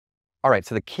All right,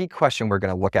 so the key question we're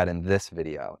going to look at in this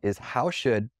video is how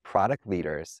should product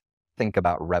leaders think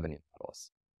about revenue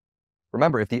models?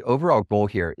 Remember, if the overall goal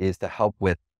here is to help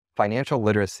with financial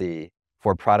literacy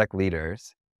for product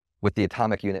leaders, with the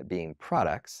atomic unit being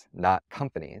products, not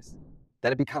companies,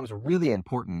 then it becomes really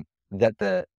important that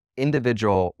the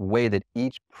individual way that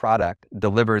each product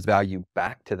delivers value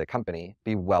back to the company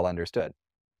be well understood.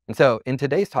 And so in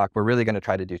today's talk, we're really going to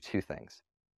try to do two things.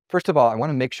 First of all, I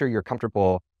want to make sure you're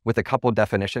comfortable with a couple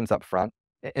definitions up front.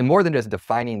 And more than just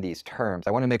defining these terms,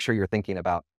 I want to make sure you're thinking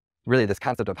about really this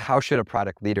concept of how should a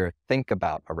product leader think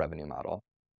about a revenue model.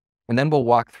 And then we'll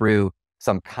walk through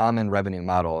some common revenue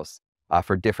models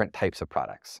for different types of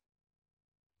products.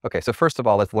 Okay, so first of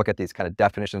all, let's look at these kind of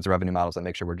definitions of revenue models and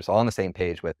make sure we're just all on the same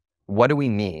page with what do we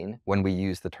mean when we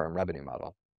use the term revenue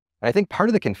model. And I think part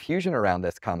of the confusion around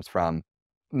this comes from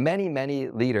many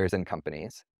leaders in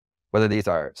companies, whether these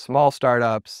are small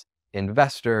startups,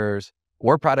 investors,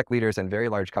 or product leaders in very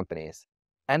large companies,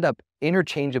 end up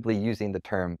interchangeably using the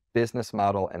term business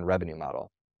model and revenue model.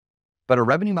 But a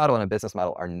revenue model and a business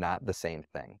model are not the same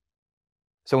thing.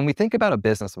 So when we think about a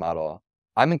business model,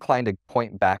 I'm inclined to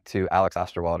point back to Alex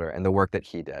Osterwalder and the work that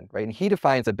he did, right? And he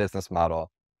defines a business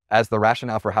model as the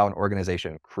rationale for how an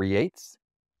organization creates,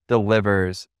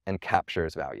 delivers, and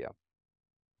captures value.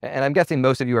 And I'm guessing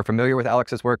most of you are familiar with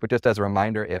Alex's work, but just as a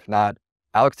reminder, if not,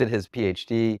 Alex did his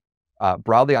PhD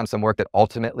broadly on some work that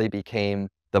ultimately became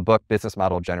the book Business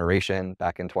Model Generation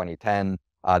back in 2010,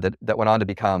 that went on to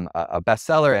become a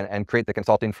bestseller and create the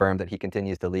consulting firm that he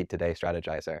continues to lead today,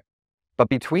 Strategizer. But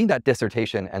between that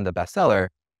dissertation and the bestseller,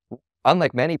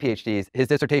 unlike many PhDs, his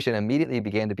dissertation immediately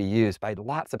began to be used by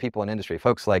lots of people in industry.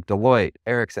 Folks like Deloitte,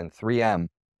 Ericsson, 3M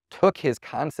took his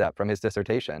concept from his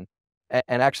dissertation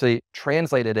and actually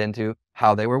translated into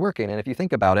how they were working. And if you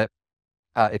think about it,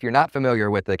 if you're not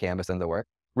familiar with the canvas and the work,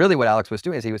 really what Alex was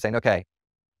doing is he was saying, okay,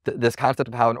 this concept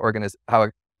of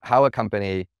how a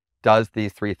company does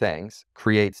these three things,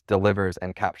 creates, delivers,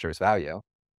 and captures value,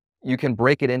 you can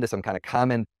break it into some kind of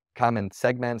common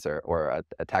segments or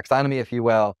a taxonomy, if you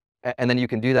will, and then you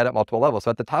can do that at multiple levels.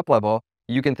 So at the top level,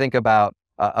 you can think about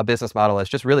a business model as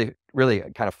just really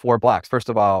kind of 4 blocks. First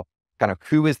of all, kind of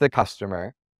who is the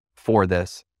customer for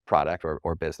this product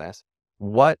or business?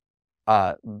 What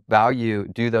value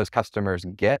do those customers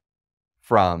get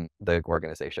from the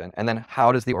organization? And then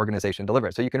how does the organization deliver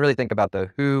it? So you can really think about the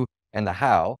who and the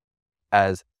how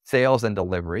as sales and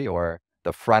delivery, or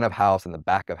the front of house and the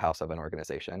back of house of an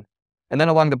organization. And then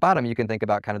along the bottom, you can think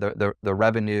about kind of the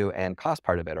revenue and cost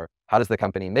part of it, or how does the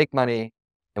company make money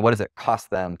and what does it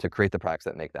cost them to create the products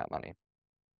that make that money?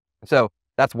 So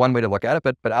that's one way to look at it,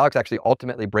 but Alex actually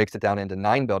ultimately breaks it down into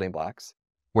 9 building blocks,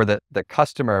 where the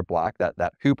customer block,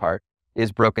 that who part,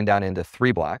 is broken down into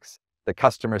 3 blocks: the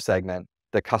customer segment,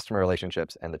 the customer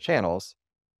relationships, and the channels.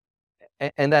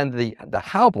 And then the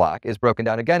how block is broken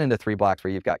down again into 3 blocks,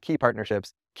 where you've got key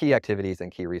partnerships, key activities,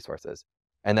 and key resources.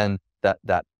 And then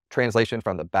that translation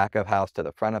from the back of house to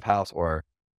the front of house, or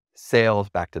sales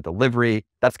back to delivery,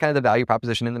 that's kind of the value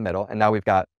proposition in the middle. And now we've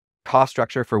got cost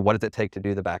structure for what does it take to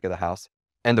do the back of the house,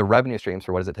 and the revenue streams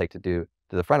for what does it take to do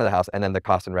to the front of the house, and then the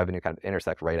cost and revenue kind of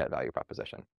intersect right at value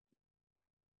proposition.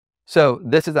 So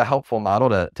this is a helpful model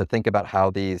to think about how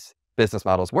these business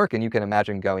models work. And you can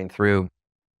imagine going through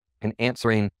and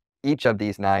answering each of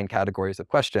these 9 categories of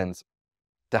questions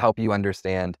to help you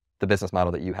understand the business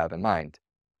model that you have in mind.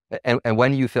 And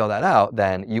when you fill that out,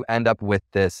 then you end up with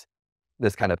this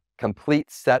kind of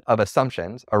complete set of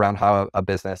assumptions around how a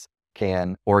business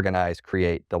can organize,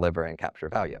 create, deliver, and capture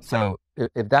value. So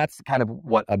if that's kind of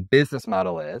what a business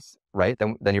model is, right,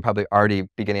 then you're probably already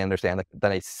beginning to understand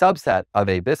that a subset of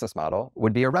a business model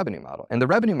would be a revenue model. And the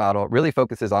revenue model really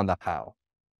focuses on the how.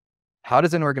 How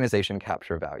does an organization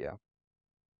capture value,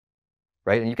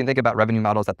 right? And you can think about revenue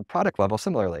models at the product level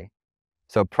similarly.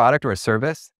 So product or a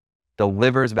service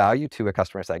delivers value to a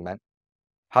customer segment.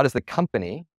 How does the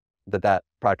company that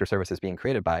product or service is being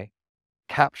created by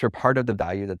capture part of the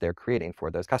value that they're creating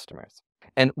for those customers?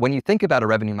 And when you think about a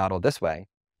revenue model this way,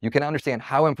 you can understand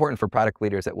how important for product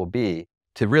leaders it will be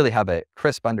to really have a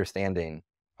crisp understanding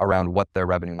around what their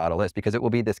revenue model is, because it will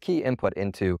be this key input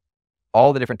into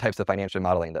all the different types of financial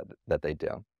modeling that they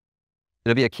do.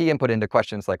 It'll be a key input into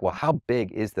questions like, well, how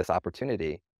big is this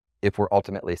opportunity if we're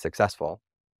ultimately successful?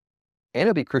 And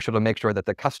it'll be crucial to make sure that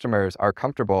the customers are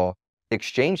comfortable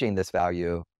exchanging this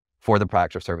value for the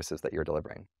products or services that you're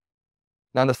delivering.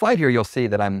 Now on the slide here, you'll see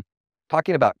that I'm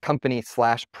talking about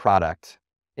company/product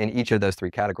in each of those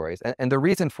 3 categories. And the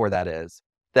reason for that is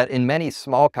that in many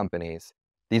small companies,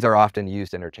 these are often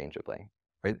used interchangeably,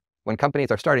 right? When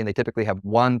companies are starting, they typically have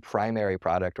one primary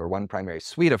product or one primary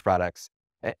suite of products,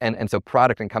 And so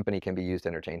product and company can be used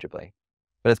interchangeably.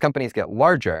 But as companies get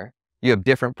larger, you have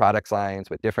different product lines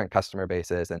with different customer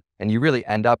bases, and you really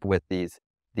end up with these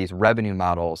revenue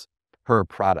models per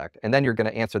product. And then you're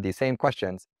going to answer these same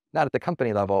questions, not at the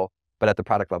company level, but at the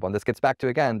product level. And this gets back to,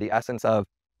 again, the essence of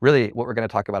really what we're going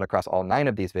to talk about across all 9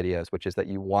 of these videos, which is that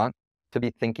you want to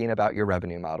be thinking about your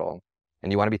revenue model,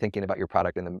 and you want to be thinking about your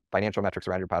product and the financial metrics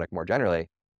around your product more generally,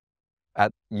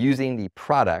 at using the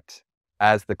product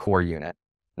as the core unit,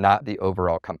 not the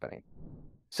overall company.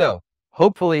 So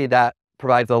hopefully that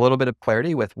provides a little bit of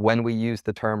clarity with when we use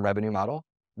the term revenue model,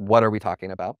 what are we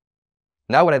talking about?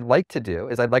 Now what I'd like to do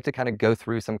is I'd like to kind of go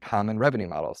through some common revenue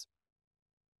models.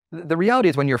 The reality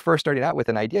is when you're first starting out with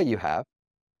an idea you have,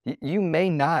 you may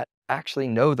not actually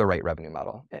know the right revenue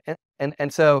model.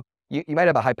 And so you might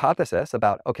have a hypothesis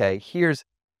about, okay, here's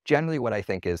generally what I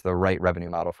think is the right revenue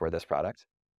model for this product,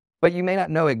 but you may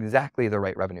not know exactly the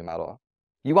right revenue model.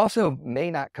 You also may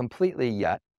not completely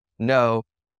yet know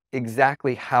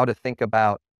exactly how to think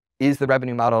about, is the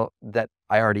revenue model that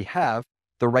I already have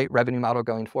the right revenue model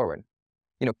going forward?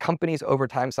 Companies over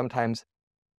time sometimes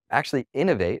actually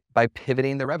innovate by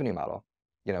pivoting the revenue model.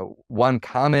 One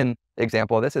common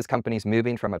example of this is companies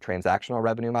moving from a transactional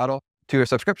revenue model to a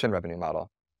subscription revenue model.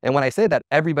 And when I say that,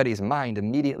 everybody's mind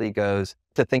immediately goes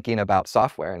to thinking about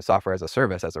software and software as a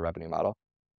service as a revenue model.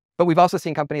 But we've also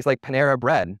seen companies like Panera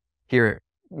Bread here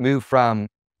move from,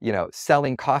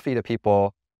 selling coffee to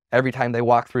people every time they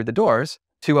walk through the doors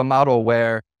to a model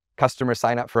where customers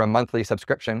sign up for a monthly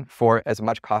subscription for as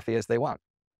much coffee as they want.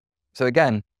 So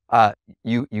again,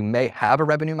 you may have a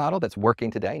revenue model that's working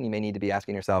today, and you may need to be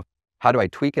asking yourself, how do I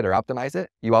tweak it or optimize it?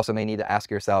 You also may need to ask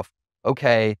yourself,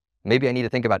 okay, maybe I need to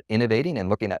think about innovating and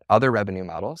looking at other revenue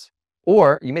models.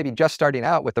 Or you may be just starting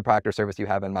out with the product or service you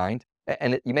have in mind,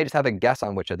 and you may just have a guess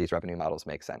on which of these revenue models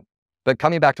make sense. But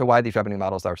coming back to why these revenue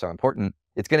models are so important,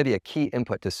 it's going to be a key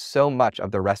input to so much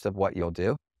of the rest of what you'll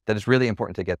do that it's really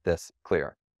important to get this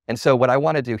clear. And so what I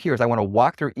want to do here is I want to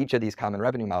walk through each of these common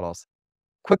revenue models,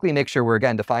 quickly make sure we're,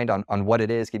 again, defined on what it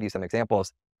is, give you some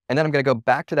examples, and then I'm going to go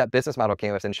back to that business model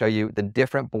canvas and show you the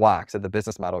different blocks of the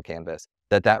business model canvas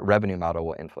that revenue model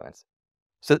will influence.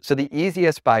 So the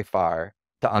easiest by far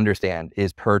to understand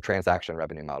is per transaction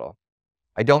revenue model.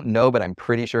 I don't know, but I'm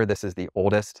pretty sure this is the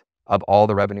oldest of all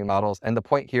the revenue models. And the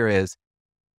point here is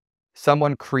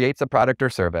someone creates a product or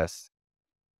service,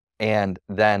 and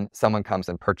then someone comes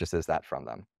and purchases that from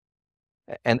them.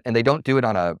 And they don't do it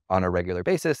on a regular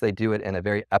basis. They do it in a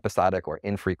very episodic or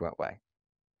infrequent way.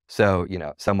 So,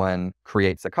 someone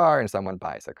creates a car and someone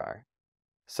buys a car.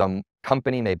 Some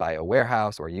company may buy a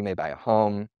warehouse, or you may buy a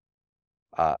home.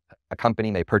 A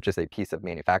company may purchase a piece of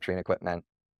manufacturing equipment.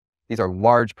 These are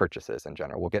large purchases in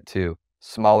general. We'll get to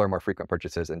smaller, more frequent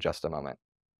purchases in just a moment.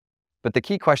 But the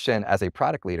key question as a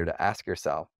product leader to ask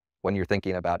yourself when you're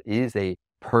thinking about, is a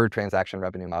per transaction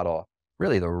revenue model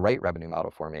really the right revenue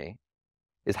model for me,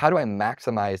 is how do I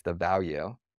maximize the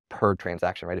value per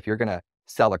transaction, right? If you're going to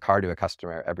sell a car to a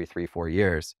customer every 3-4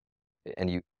 years, and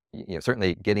you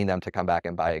certainly getting them to come back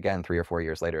and buy again 3 or 4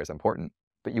 years later is important,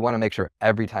 but you want to make sure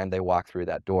every time they walk through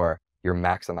that door, you're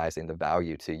maximizing the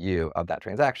value to you of that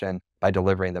transaction by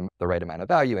delivering them the right amount of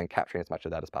value and capturing as much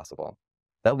of that as possible.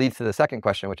 That leads to the second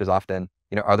question, which is often,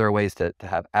 are there ways to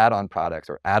have add-on products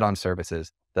or add-on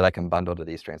services that I can bundle to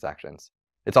these transactions?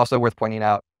 It's also worth pointing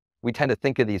out, we tend to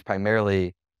think of these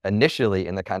primarily initially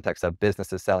in the context of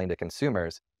businesses selling to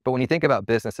consumers. But when you think about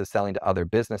businesses selling to other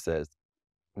businesses,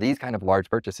 these kind of large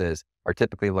purchases are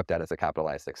typically looked at as a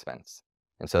capitalized expense.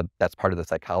 And so that's part of the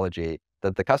psychology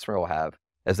that the customer will have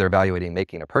as they're evaluating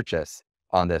making a purchase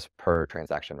on this per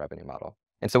transaction revenue model.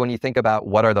 And so when you think about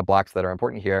what are the blocks that are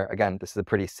important here, again, this is a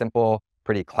pretty simple,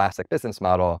 pretty classic business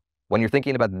model. When you're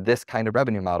thinking about this kind of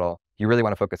revenue model, you really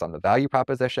want to focus on the value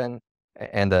proposition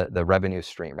and the revenue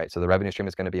stream, right? So the revenue stream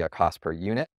is going to be a cost per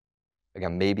unit,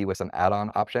 again, maybe with some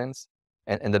add-on options.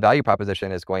 And the value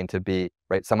proposition is going to be,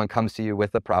 right, someone comes to you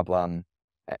with a problem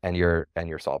and you're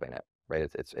solving it, right?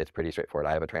 It's pretty straightforward.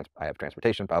 I have a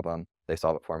transportation problem, they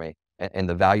solve it for me. And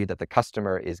the value that the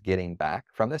customer is getting back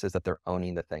from this is that they're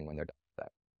owning the thing when they're done with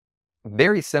it.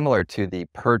 Very similar to the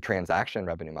per transaction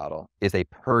revenue model is a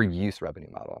per use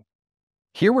revenue model.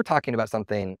 Here we're talking about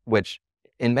something which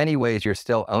in many ways you're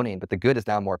still owning, but the good is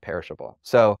now more perishable.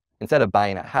 So instead of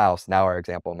buying a house, now our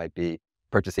example might be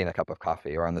purchasing a cup of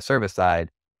coffee, or on the service side,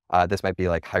 this might be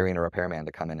like hiring a repairman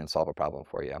to come in and solve a problem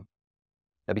for you.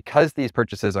 Now, because these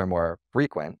purchases are more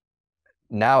frequent,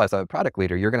 now as a product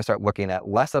leader, you're going to start looking at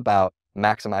less about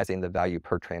maximizing the value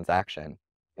per transaction,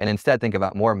 and instead think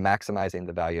about more maximizing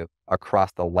the value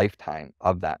across the lifetime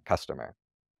of that customer.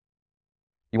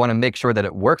 You want to make sure that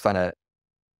it works on a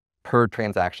per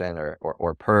transaction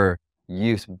or per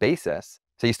use basis.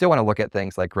 So you still want to look at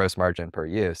things like gross margin per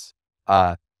use,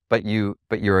 but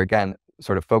you're again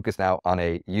sort of focused now on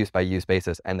a use by use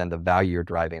basis, and then the value you're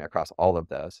driving across all of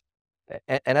those.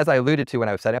 And as I alluded to when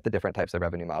I was setting up the different types of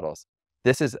revenue models,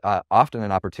 this is often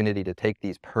an opportunity to take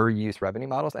these per use revenue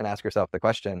models and ask yourself the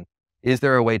question, is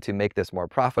there a way to make this more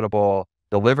profitable,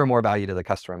 deliver more value to the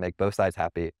customer, make both sides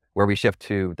happy, where we shift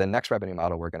to the next revenue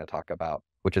model we're going to talk about,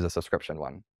 which is a subscription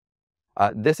one.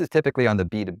 This is typically on the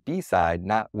B2B side,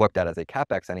 not looked at as a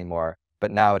CapEx anymore, but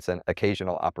now it's an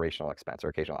occasional operational expense or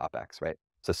occasional OpEx, right?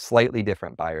 So slightly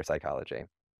different buyer psychology.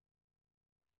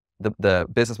 The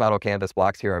business model canvas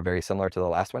blocks here are very similar to the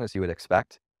last one, as you would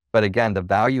expect. But again, the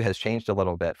value has changed a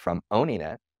little bit from owning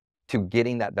it to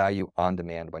getting that value on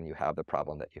demand when you have the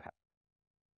problem that you have.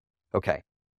 Okay,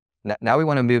 now we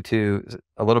want to move to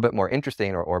a little bit more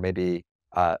interesting or maybe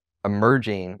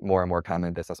emerging more and more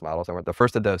common business models. And the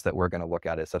first of those that we're going to look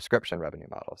at is subscription revenue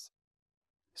models.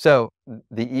 So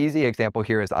the easy example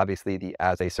here is obviously the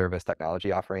as a service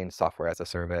technology offering, software as a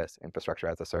service, infrastructure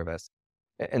as a service.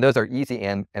 And those are easy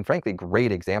and frankly,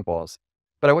 great examples.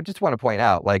 But I would just want to point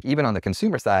out, like even on the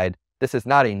consumer side, this is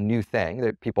not a new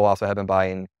thing. People also have been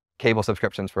buying cable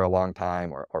subscriptions for a long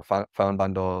time or phone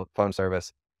bundle, phone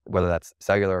service, whether that's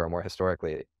cellular or more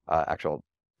historically, actual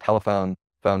telephone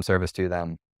phone service to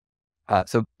them.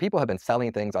 So people have been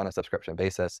selling things on a subscription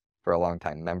basis for a long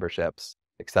time, memberships,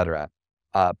 et cetera.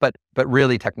 But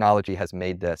really technology has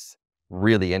made this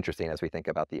really interesting as we think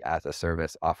about the as a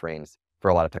service offerings for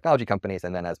a lot of technology companies.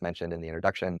 And then as mentioned in the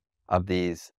introduction of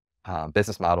these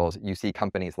business models, you see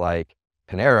companies like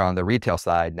Panera on the retail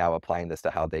side now applying this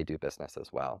to how they do business as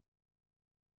well.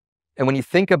 And when you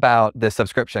think about this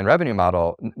subscription revenue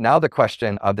model, now the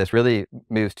question of this really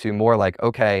moves to more like,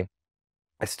 okay,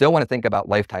 I still want to think about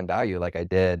lifetime value like I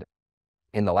did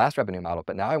in the last revenue model,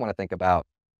 but now I want to think about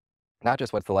not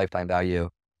just what's the lifetime value,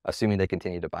 assuming they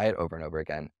continue to buy it over and over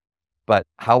again, but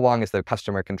how long is the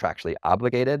customer contractually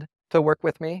obligated to work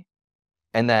with me?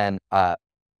 And then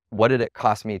what did it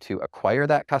cost me to acquire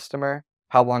that customer?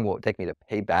 How long will it take me to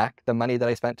pay back the money that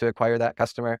I spent to acquire that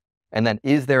customer? And then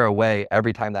is there a way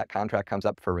every time that contract comes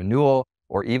up for renewal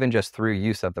or even just through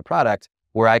use of the product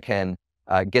where I can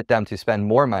get them to spend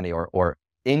more money or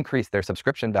increase their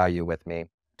subscription value with me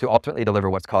to ultimately deliver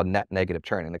what's called net negative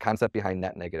churn? And the concept behind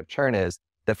net negative churn is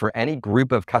that for any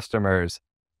group of customers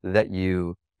that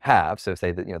you have, so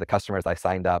say that the customers I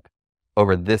signed up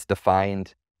over this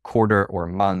defined quarter or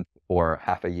month or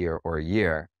half a year or a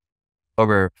year,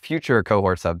 over future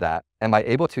cohorts of that, am I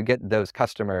able to get those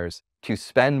customers to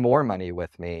spend more money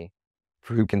with me,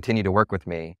 who continue to work with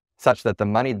me, such that the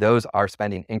money those are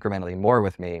spending incrementally more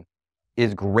with me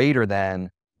is greater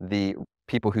than the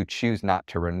people who choose not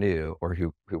to renew or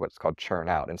who what's called churn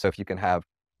out. And so if you can have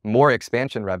more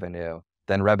expansion revenue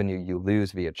than revenue you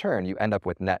lose via churn, you end up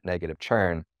with net negative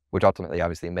churn, which ultimately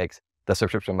obviously makes the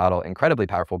subscription model incredibly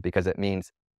powerful because it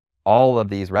means all of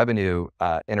these revenue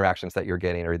interactions that you're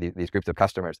getting or these groups of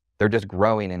customers, they're just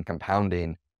growing and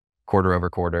compounding quarter over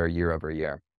quarter, year over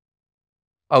year.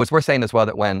 Oh, it's worth saying as well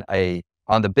that when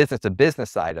on the business to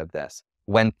business side of this,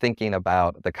 when thinking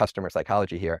about the customer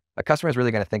psychology here, a customer is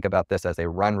really going to think about this as a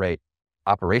run rate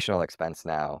operational expense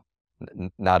now,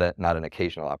 not an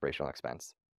occasional operational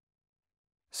expense.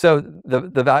 So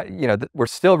we're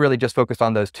still really just focused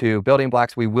on those two building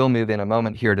blocks. We will move in a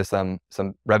moment here to some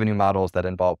revenue models that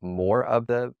involve more of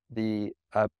the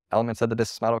elements of the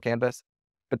business model canvas.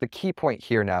 But the key point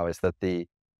here now is that the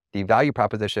value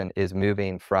proposition is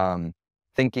moving from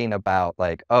thinking about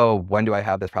like, oh, when do I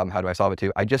have this problem? How do I solve it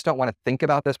to? I just don't want to think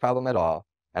about this problem at all.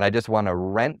 And I just want to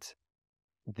rent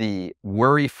the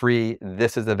worry-free,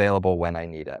 this is available when I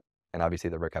need it. And obviously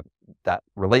that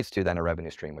relates to then a revenue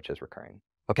stream, which is recurring.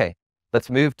 Okay, let's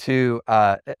move to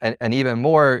an even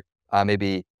more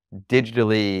maybe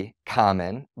digitally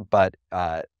common, but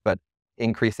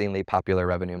increasingly popular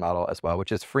revenue model as well,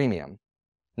 which is freemium.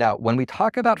 Now, when we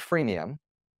talk about freemium,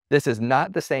 this is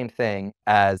not the same thing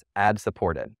as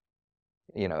ad-supported.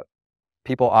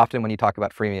 People often, when you talk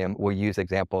about freemium, will use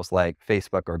examples like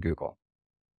Facebook or Google.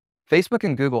 Facebook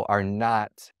and Google are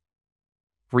not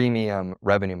freemium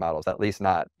revenue models, at least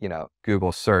not,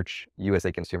 Google search, you as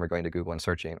a consumer going to Google and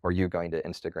searching, or you going to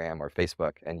Instagram or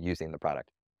Facebook and using the product.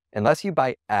 Unless you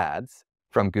buy ads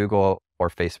from Google or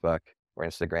Facebook or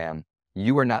Instagram,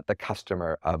 you are not the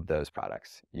customer of those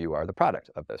products. You are the product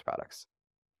of those products.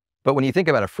 But when you think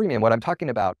about a freemium, what I'm talking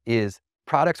about is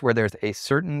products where there's a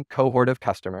certain cohort of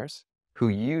customers who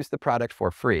use the product for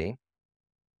free,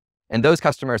 and those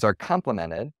customers are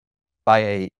complemented by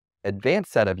an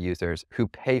advanced set of users who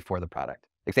pay for the product.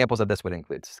 Examples of this would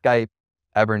include Skype,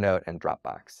 Evernote, and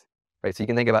Dropbox, right? So you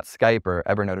can think about Skype or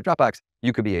Evernote or Dropbox.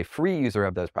 You could be a free user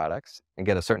of those products and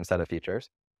get a certain set of features,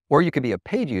 or you could be a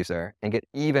paid user and get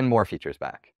even more features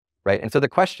back, right? And so the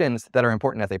questions that are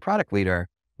important as a product leader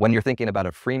when you're thinking about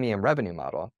a freemium revenue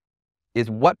model is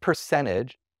what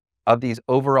percentage of these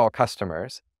overall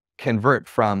customers convert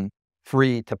from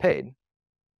free to paid?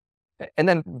 And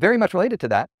then very much related to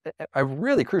that, a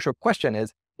really crucial question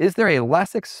is there a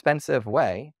less expensive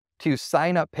way to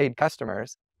sign up paid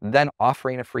customers than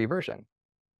offering a free version?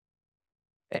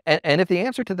 And if the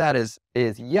answer to that is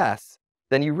yes,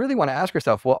 then you really want to ask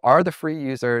yourself, well, are the free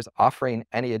users offering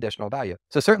any additional value?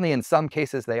 So certainly in some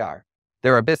cases they are.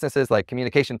 There are businesses like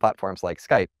communication platforms like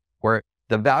Skype, where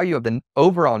the value of the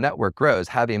overall network grows,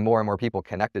 having more and more people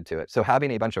connected to it. So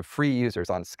having a bunch of free users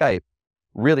on Skype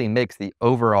really makes the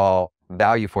overall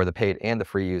value for the paid and the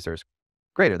free users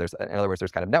greater. In other words,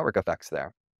 there's kind of network effects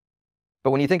there.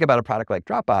 But when you think about a product like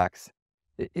Dropbox,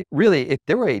 really, if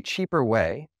there were a cheaper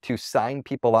way to sign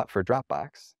people up for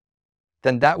Dropbox,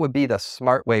 then that would be the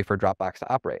smart way for Dropbox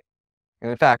to operate. And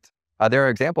in fact, there are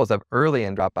examples of early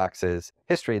in Dropbox's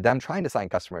history, them trying to sign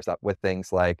customers up with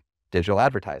things like digital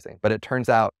advertising. But it turns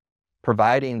out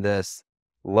providing this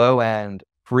low-end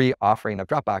free offering of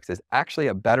Dropbox is actually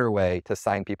a better way to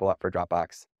sign people up for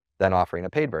Dropbox than offering a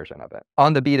paid version of it.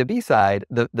 On the B2B side,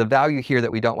 the value here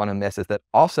that we don't want to miss is that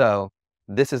also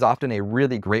this is often a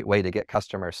really great way to get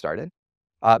customers started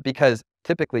because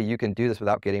typically you can do this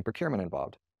without getting procurement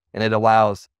involved. And it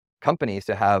allows companies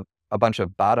to have a bunch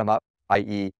of bottom-up,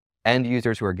 i.e. end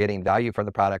users who are getting value from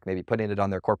the product, maybe putting it on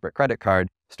their corporate credit card,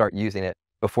 start using it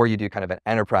before you do kind of an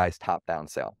enterprise top-down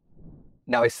sale.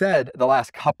 Now, I said the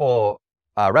last couple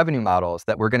revenue models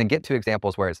that we're going to get to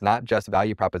examples where it's not just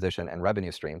value proposition and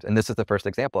revenue streams. And this is the first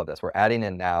example of this. We're adding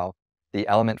in now the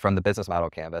element from the business model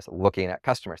canvas, looking at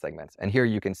customer segments. And here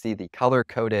you can see the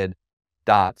color-coded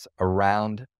dots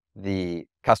around the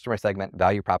customer segment,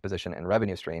 value proposition, and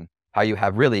revenue stream, how you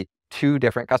have really two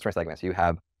different customer segments. You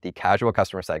have the casual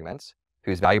customer segments,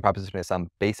 whose value proposition is some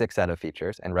basic set of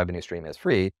features and revenue stream is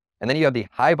free. And then you have the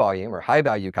high volume or high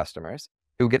value customers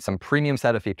who get some premium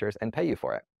set of features and pay you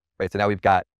for it, right? So now we've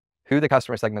got who the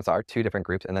customer segments are, two different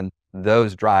groups, and then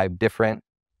those drive different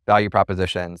value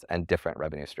propositions and different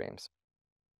revenue streams.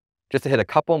 Just to hit a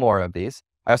couple more of these,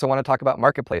 I also want to talk about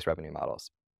marketplace revenue models.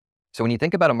 So when you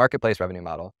think about a marketplace revenue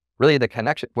model, really the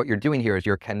connection, what you're doing here is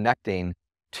you're connecting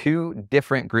two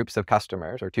different groups of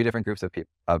customers or two different groups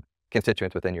of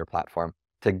constituents within your platform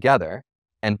together.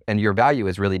 And your value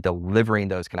is really delivering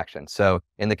those connections. So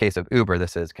in the case of Uber,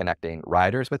 this is connecting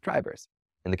riders with drivers.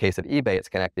 In the case of eBay, it's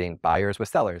connecting buyers with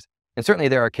sellers. And certainly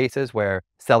there are cases where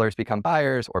sellers become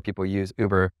buyers or people use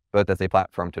Uber both as a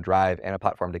platform to drive and a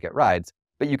platform to get rides.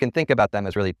 But you can think about them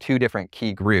as really two different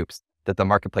key groups that the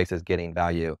marketplace is getting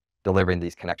value, delivering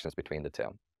these connections between the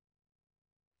two.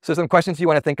 So some questions you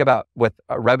want to think about with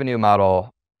a revenue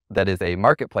model that is a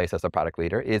marketplace as a product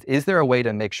leader is there a way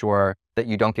to make sure that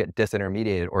you don't get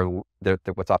disintermediated or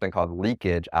what's often called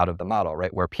leakage out of the model,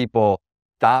 right? Where people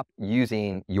stop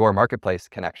using your marketplace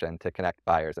connection to connect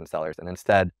buyers and sellers and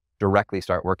instead directly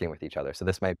start working with each other. So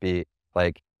this might be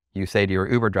like you say to your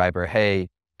Uber driver, hey,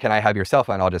 can I have your cell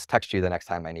phone? I'll just text you the next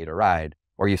time I need a ride.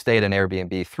 Or you stay at an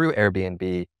Airbnb through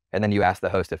Airbnb, and then you ask the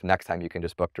host if next time you can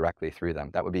just book directly through them.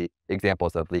 That would be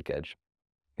examples of leakage.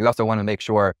 You also want to make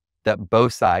sure that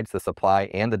both sides, the supply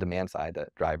and the demand side, the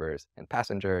drivers and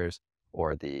passengers,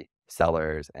 or the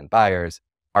sellers and buyers,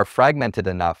 are fragmented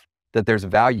enough that there's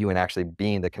value in actually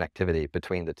being the connectivity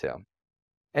between the two.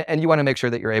 And you want to make sure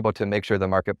that you're able to make sure the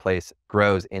marketplace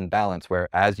grows in balance, where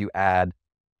as you add,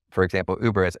 for example,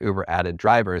 Uber, as Uber added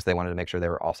drivers, they wanted to make sure they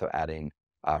were also adding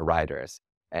riders.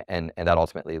 And that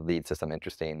ultimately leads to some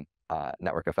interesting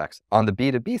network effects. On the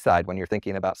B2B side, when you're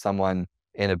thinking about someone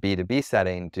in a B2B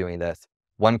setting doing this,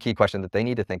 one key question that they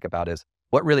need to think about is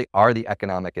what really are the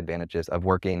economic advantages of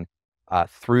working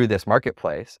through this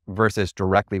marketplace versus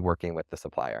directly working with the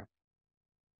supplier.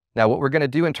 Now, what we're going to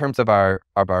do in terms of our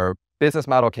business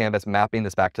model canvas, mapping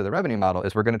this back to the revenue model,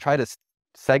 is we're going to try to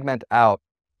segment out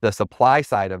the supply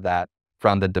side of that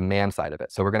from the demand side of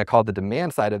it. So we're going to call the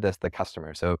demand side of this the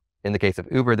customer. So in the case of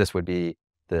Uber, this would be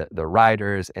the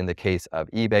riders. In the case of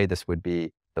eBay, this would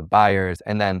be the buyers.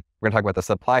 And then we're going to talk about the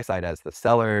supply side as the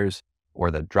sellers or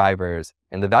the drivers.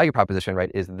 And the value proposition, right,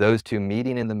 is those two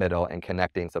meeting in the middle and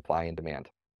connecting supply and demand.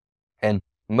 And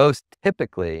most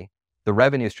typically, the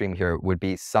revenue stream here would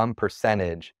be some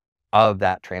percentage of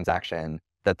that transaction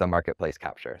that the marketplace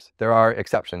captures. There are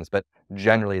exceptions, but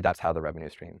generally that's how the revenue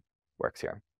stream works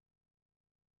here.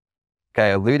 Okay,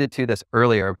 I alluded to this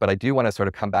earlier, but I do want to sort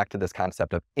of come back to this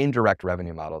concept of indirect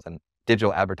revenue models and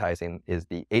digital advertising is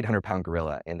the 800-pound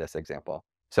gorilla in this example.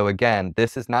 So again,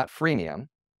 this is not freemium.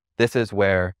 This is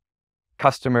where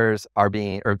customers are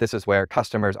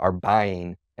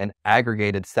buying an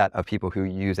aggregated set of people who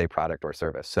use a product or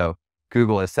service. So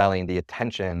Google is selling the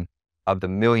attention of the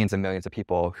millions and millions of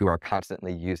people who are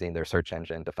constantly using their search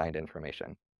engine to find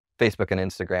information. Facebook and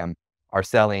Instagram are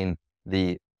selling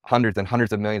the hundreds and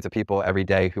hundreds of millions of people every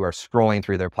day who are scrolling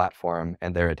through their platform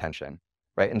and their attention,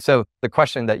 right? And so the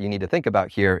question that you need to think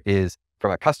about here is,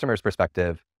 from a customer's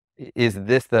perspective, is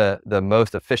this the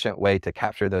most efficient way to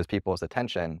capture those people's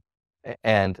attention?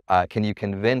 And can you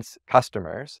convince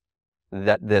customers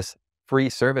that this free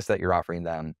service that you're offering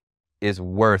them is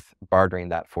worth bartering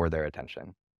that for their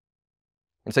attention?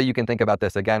 And so you can think about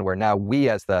this again, where now we,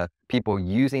 as the people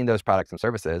using those products and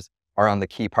services, are on the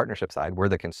key partnership side. We're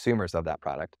the consumers of that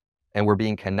product, and we're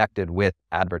being connected with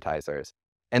advertisers.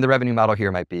 And the revenue model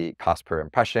here might be cost per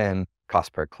impression,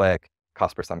 cost per click,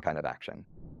 cost per some kind of action.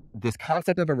 This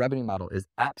concept of a revenue model is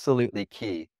absolutely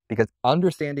key, because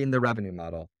understanding the revenue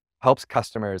model helps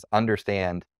customers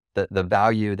understand the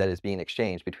value that is being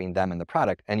exchanged between them and the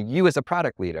product. And you, as a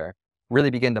product leader, really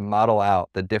begin to model out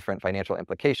the different financial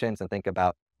implications and think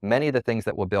about many of the things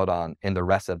that we'll build on in the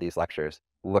rest of these lectures,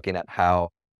 looking at how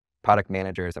product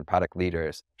managers and product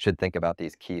leaders should think about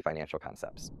these key financial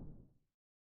concepts.